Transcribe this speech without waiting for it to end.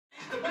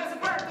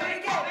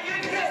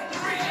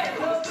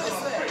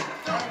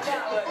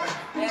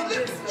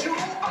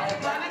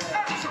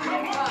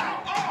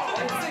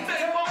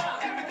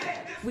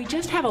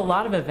just have a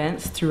lot of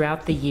events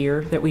throughout the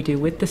year that we do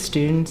with the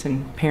students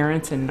and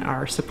parents and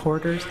our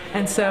supporters.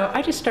 And so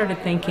I just started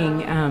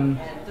thinking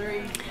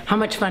how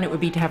much fun it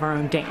would be to have our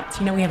own dance.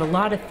 You know, we have a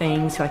lot of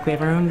things, like we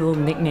have our own little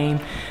nickname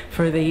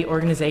for the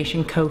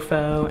organization,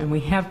 CoFo, and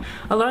we have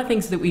a lot of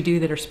things that we do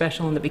that are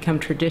special and that become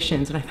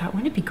traditions. And I thought,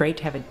 wouldn't it be great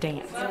to have a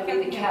dance? You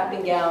get the cap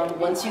and gown.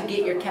 Once you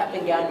get your cap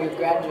and gown, you're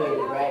graduated,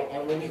 right?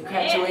 And when you're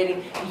graduating,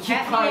 you keep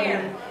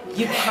partying,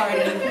 you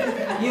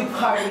party, you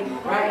party,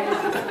 right?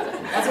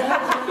 That's what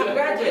happens when you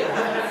graduate.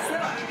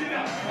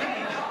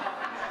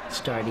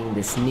 Starting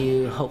this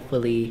new,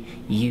 hopefully,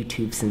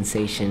 YouTube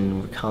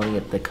sensation. We're calling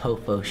it the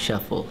CoFo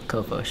Shuffle.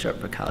 CoFo, short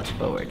for College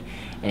Forward.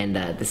 And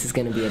this is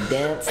going to be a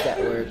dance that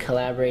we're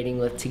collaborating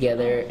with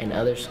together in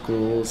other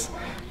schools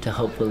to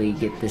hopefully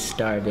get this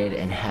started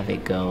and have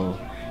it go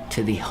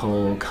to the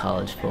whole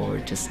College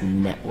Forward just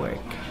network.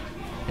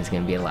 It's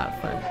going to be a lot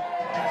of fun.